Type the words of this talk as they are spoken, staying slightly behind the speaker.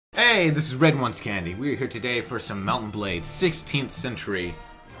Hey, this is RedWantsCandy. We're here today for some Mount&Blade 16th century.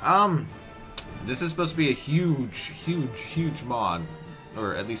 This is supposed to be a huge mod,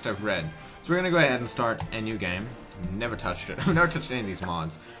 or at least I've read. So we're gonna go ahead and start a new game. Never touched it. I've never touched any of these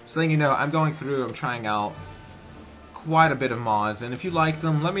mods. So then you know, I'm trying out quite a bit of mods, and if you like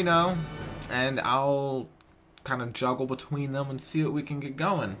them, let me know, and I'll kind of juggle between them and see what we can get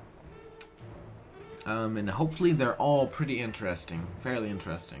going. And hopefully they're all pretty interesting. Fairly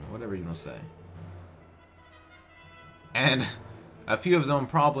interesting. Whatever you want to say. And a few of them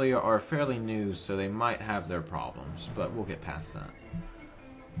probably are fairly new, so they might have their problems. But we'll get past that.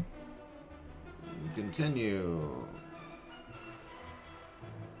 Continue.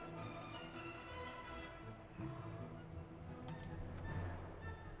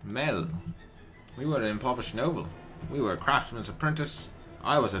 Mel. We were an impoverished noble. We were a craftsman's apprentice.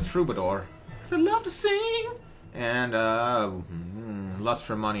 I was a troubadour. Cause I love to sing. And, lust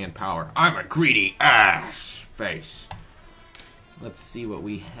for money and power. I'm a greedy ass face. Let's see what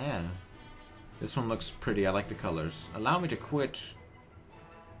we have. This one looks pretty. I like the colors. Allow me to quit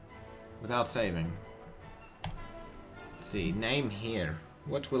without saving. Let's see. Name here.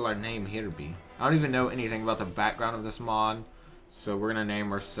 What will our name here be? I don't even know anything about the background of this mod. So we're gonna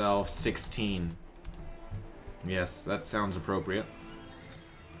name ourselves 16. Yes, that sounds appropriate.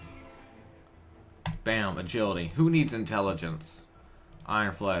 Bam, agility. Who needs intelligence?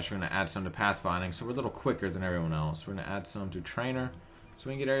 Iron Flesh. We're going to add some to pathfinding, so we're a little quicker than everyone else. We're going to add some to trainer, so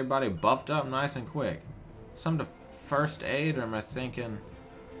we can get everybody buffed up nice and quick. Some to first aid, or am I thinking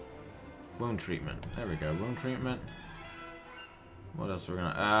wound treatment? There we go, wound treatment. What else are we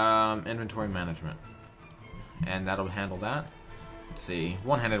going to... inventory management. And that'll handle that. Let's see.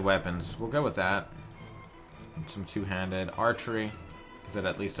 One-handed weapons. We'll go with that. Some two-handed. Archery. That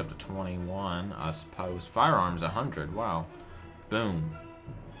at least up to 21, I suppose. Firearms 100. Wow. Boom.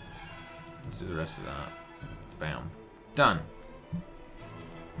 Let's do the rest of that. Bam. Done.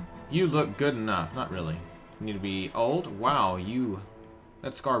 You look good enough. Not really. You need to be old. Wow,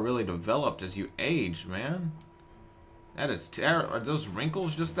 that scar really developed as you aged, man. That is terrible. Are those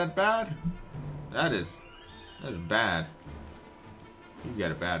wrinkles just that bad? That is bad. You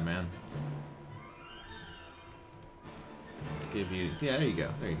got it bad, man. Give you, yeah, there you go,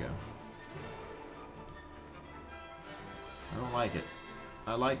 there you go. I don't like it.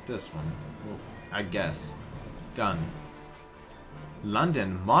 I like this one. Well, I guess. Done.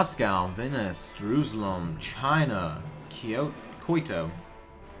 London, Moscow, Venice, Jerusalem, China, Kyoto.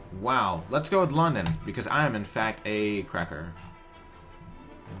 Wow. Let's go with London, because I am in fact a cracker.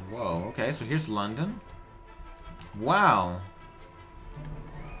 Whoa, okay, so here's London. Wow.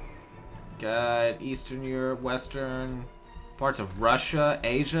 Got Eastern Europe, Western... parts of Russia,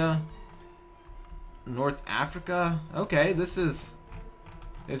 Asia, North Africa. Okay, this is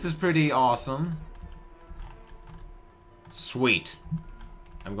pretty awesome. Sweet.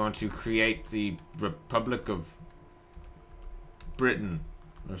 I'm going to create the Republic of Britain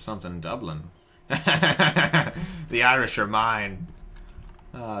or something. Dublin. The Irish are mine.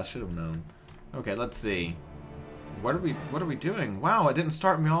 I should have known. Okay, let's see. What are we doing? Wow, it didn't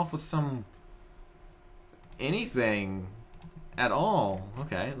start me off with some anything at all.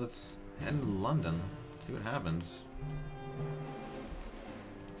 Okay, let's head to London. See what happens.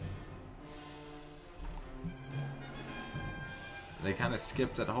 They kind of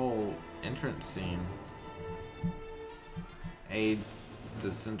skipped that whole entrance scene. Aid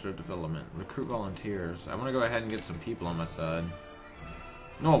the center of development. Recruit volunteers. I want to go ahead and get some people on my side.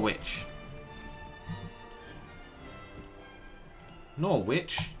 Norwich.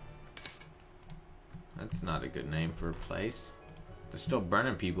 Norwich? That's not a good name for a place. They're still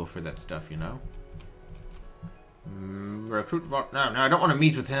burning people for that stuff, you know. Recruit... No, I don't want to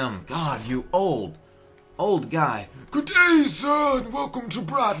meet with him. God, you old guy. Good day, sir, and welcome to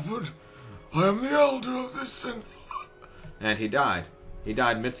Bradford. I am the elder of this And he died. He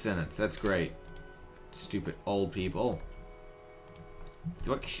died mid-sentence. That's great. Stupid old people.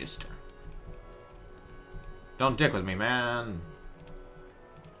 Yorkshire. Don't dick with me, man.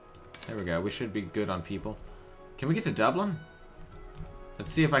 There we go. We should be good on people. Can we get to Dublin?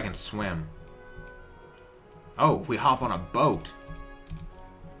 Let's see if I can swim. Oh, we hop on a boat.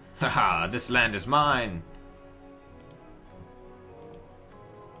 Haha, this land is mine.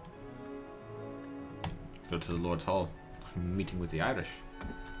 Go to the Lord's Hall. Meeting with the Irish.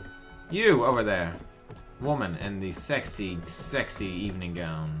 You over there. Woman in the sexy evening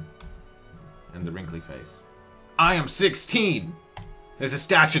gown. And the wrinkly face. I am 16! There's a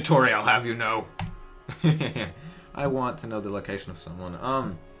statutory, I'll have you know. I want to know the location of someone.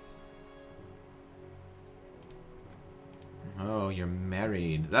 Oh, you're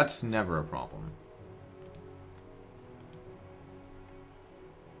married. That's never a problem.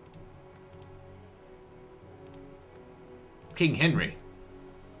 King Henry.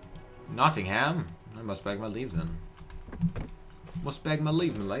 Nottingham. I must beg my leave then. Must beg my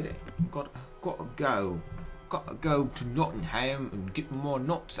leave, my lady. Gotta go. Gotta go to Nottingham and get more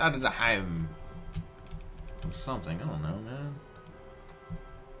nuts out of the ham. Or something. I don't know, man.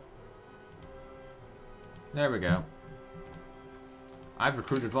 There we go. I've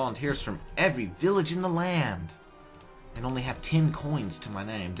recruited volunteers from every village in the land. And only have 10 coins to my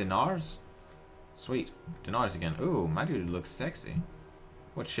name. Dinars? Sweet. Dinars again. Ooh, my dude looks sexy.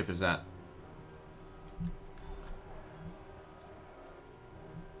 What ship is that?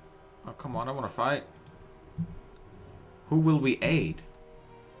 Oh, come on. I want to fight. Who will we aid?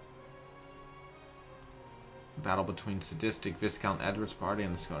 Battle between sadistic Viscount Edward's party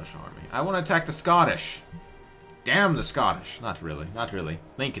and the Scottish army. I want to attack the Scottish. Damn the Scottish. Not really. Not really.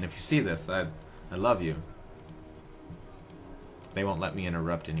 Lincoln, if you see this, I love you. They won't let me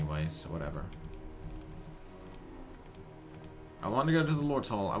interrupt anyway, so whatever. I want to go to the Lord's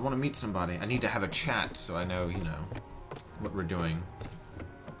Hall. I want to meet somebody. I need to have a chat so I know, you know, what we're doing.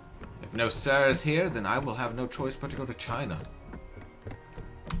 If no sir is here, then I will have no choice but to go to China.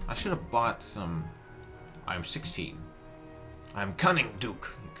 I should have bought some... I am 16. I am cunning,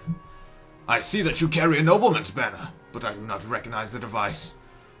 Duke. I see that you carry a nobleman's banner, but I do not recognize the device.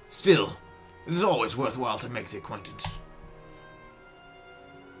 Still, it is always worthwhile to make the acquaintance.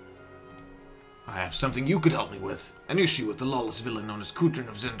 I have something you could help me with. An issue with the lawless villain known as Kudrin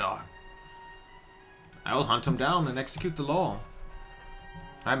of Zindar. I will hunt him down and execute the law.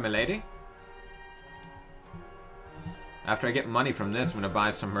 Hi, milady. After I get money from this, I'm going to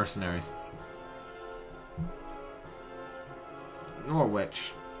buy some mercenaries.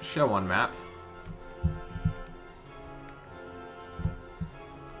 Norwich. Show on map.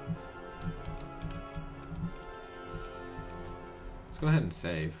 Let's go ahead and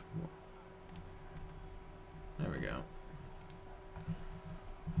save. There we go.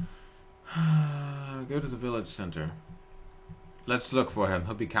 Go to the village center. Let's look for him.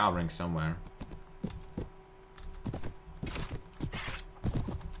 He'll be cowering somewhere.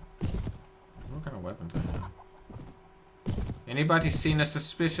 What kind of weapons I have? Anybody seen a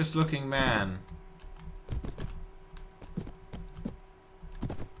suspicious looking man?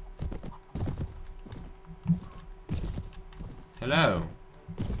 Hello?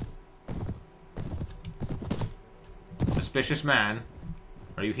 Suspicious man?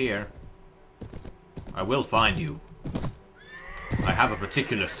 Are you here? I will find you. I have a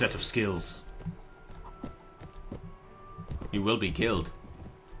particular set of skills. You will be killed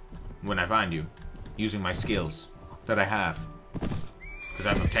when I find you, using my skills that I have, because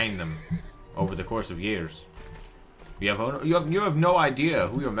I've obtained them over the course of years. You have no idea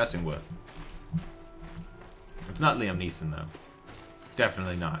who you're messing with. It's not Liam Neeson, though.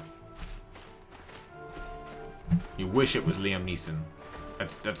 Definitely not. You wish it was Liam Neeson.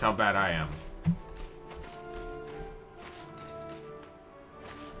 That's how bad I am.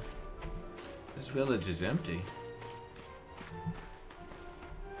 This village is empty.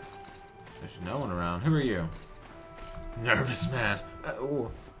 There's no one around. Who are you? Nervous man.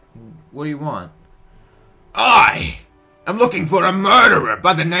 What do you want? I am looking for a murderer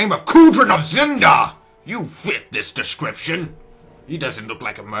by the name of Kudrin of Zindar. You fit this description. He doesn't look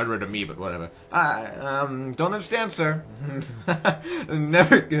like a murderer to me, but whatever. I don't understand, sir.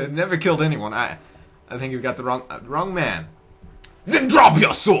 never killed anyone. I think you've got the wrong man. Then drop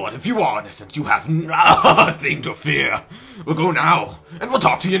your sword. If you are innocent, you have nothing to fear. We'll go now, and we'll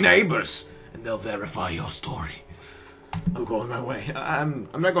talk to your neighbors, and they'll verify your story. I'm going my way. I'm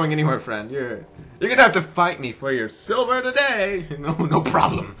not going anywhere, friend. You're gonna have to fight me for your silver today. No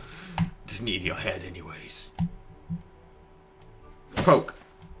problem. Just need your head anyways. Poke.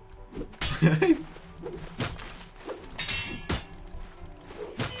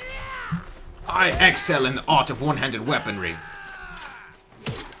 I excel in the art of one-handed weaponry.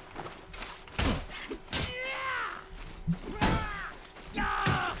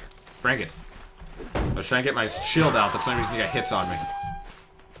 Bring it. I was trying to get my shield out. That's the only reason you got hits on me.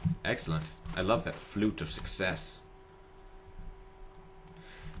 Excellent. I love that flute of success.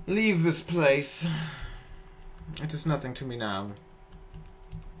 Leave this place. It is nothing to me now.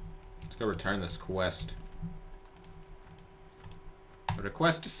 Let's go return this quest. A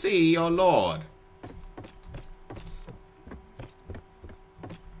request to see your lord.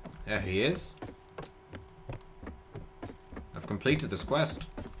 There he is. I've completed this quest.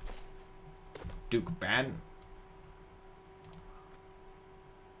 Duke Ban.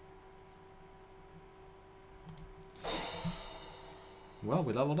 well,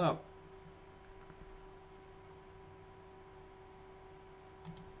 we leveled up.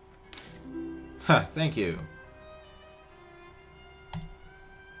 Huh, thank you.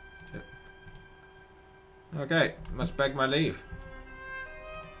 Okay, must beg my leave.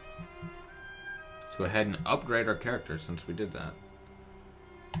 Let's go ahead and upgrade our character since we did that.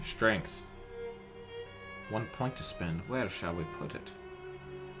 Strength. 1 point to spend. Where shall we put it?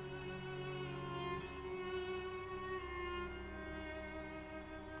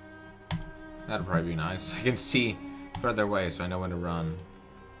 That'll probably be nice. I can see further away so I know when to run.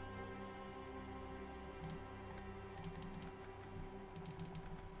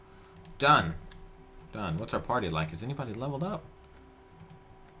 Done. Done. What's our party like? Is anybody leveled up?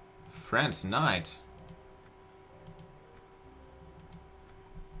 France Knight.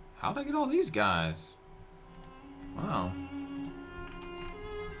 How'd I get all these guys? Wow.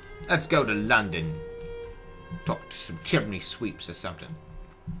 Let's go to London. Talk to some chimney sweeps or something.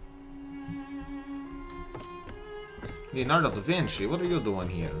 Leonardo da Vinci, what are you doing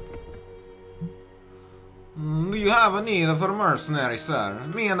here? Do you have a need for a mercenary, sir?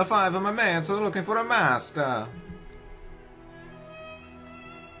 Me and the 5 of my mates are looking for a master.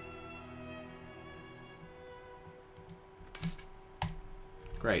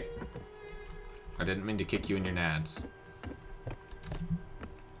 Great. I didn't mean to kick you in your nads.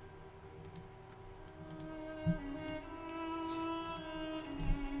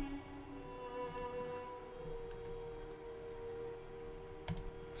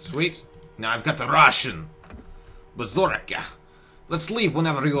 Sweet. Now I've got the Russian Bazooka. Let's leave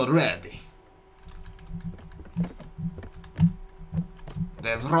whenever you're ready.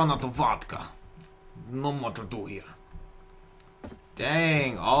 They've run out of vodka. No more to do here.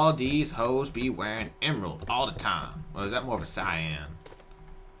 Dang, all these hoes be wearing emerald all the time. Or is that more of a cyan?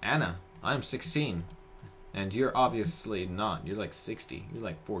 Anna, I'm 16. And you're obviously not. You're like 60. You're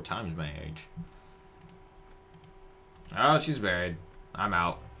like 4 times my age. Oh, she's married. I'm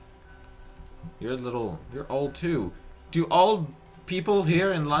out. You're old too. Do all people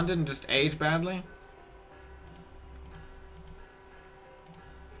here in London just age badly?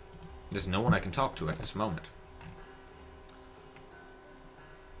 There's no one I can talk to at this moment.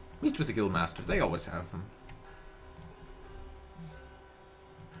 Meet with the guildmaster. They always have them.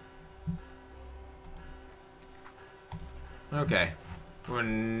 Okay.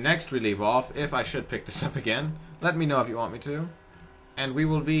 When next we leave off, if I should pick this up again, let me know if you want me to. And we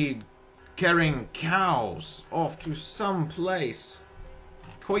will be carrying cows off to some place.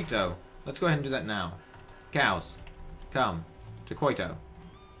 Koito. Let's go ahead and do that now. Cows, come to Koito.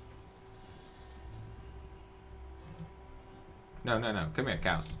 No, no, no. Come here,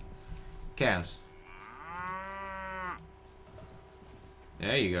 cows. Cows.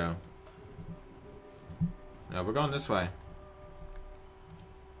 There you go. No, we're going this way.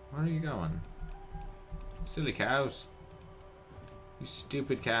 Where are you going? Silly cows. You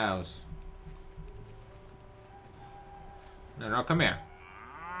stupid cows. No, no, come here.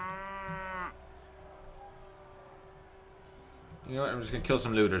 You know what? I'm just gonna kill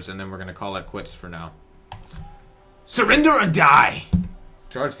some looters and then we're gonna call it quits for now. Surrender or die!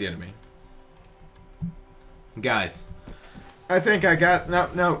 Charge the enemy. Guys. I think I got...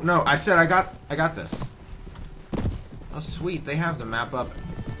 No. I said I got this. Oh, sweet. They have the map up.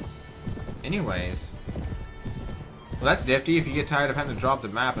 Anyways. Well, that's nifty. If you get tired of having to drop the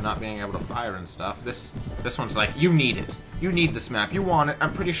map and not being able to fire and stuff. This one's like, you need it. You need this map. You want it.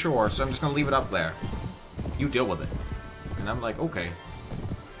 I'm pretty sure. So I'm just gonna leave it up there. You deal with it. And I'm like, okay.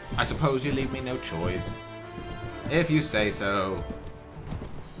 I suppose you leave me no choice. If you say so.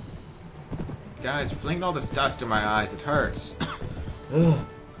 Guys, flinging all this dust in my eyes. It hurts.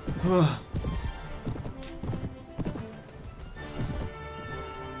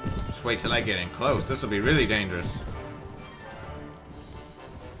 Just wait till I get in close. This will be really dangerous.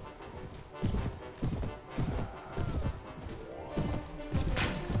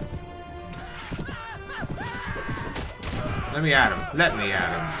 Let me at him. Let me at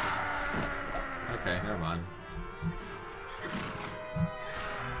him. Okay, never mind.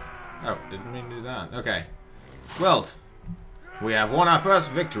 Oh, didn't mean to do that. Okay. Well, we have won our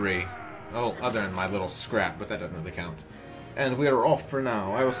first victory. Oh, other than my little scrap, but that doesn't really count. And we are off for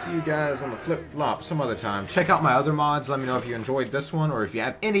now. I will see you guys on the flip-flop some other time. Check out my other mods. Let me know if you enjoyed this one or if you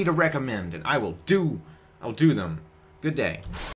have any to recommend, and I'll do them. Good day.